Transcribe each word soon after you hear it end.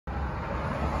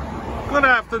Good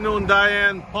afternoon,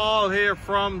 Diane. Paul here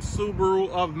from Subaru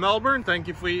of Melbourne. Thank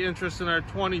you for your interest in our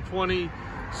 2020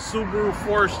 Subaru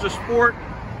Forester Sport.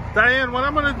 Diane, what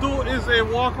I'm going to do is a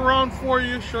walk around for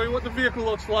you, show you what the vehicle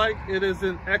looks like. It is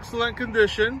in excellent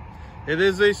condition. It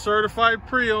is a certified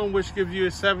pre-owned, which gives you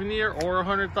a 7-year or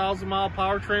 100,000 mile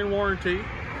powertrain warranty.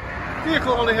 The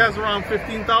vehicle only has around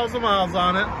 15,000 miles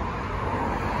on it.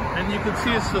 And you can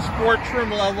see it's the sport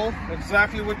trim level,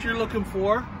 exactly what you're looking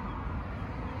for.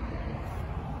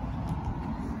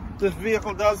 This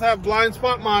vehicle does have blind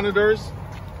spot monitors.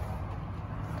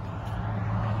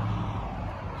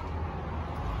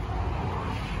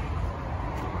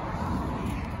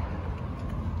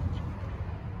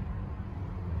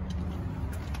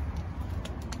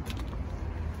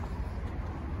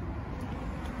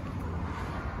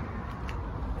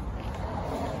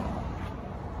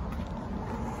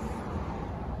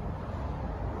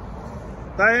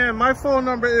 Diane, my phone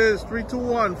number is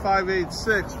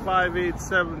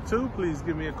 321-586-5872. Please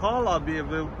give me a call. I'll be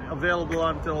available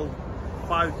until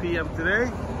 5 p.m.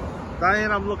 today.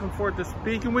 Diane, I'm looking forward to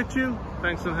speaking with you.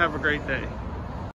 Thanks and have a great day.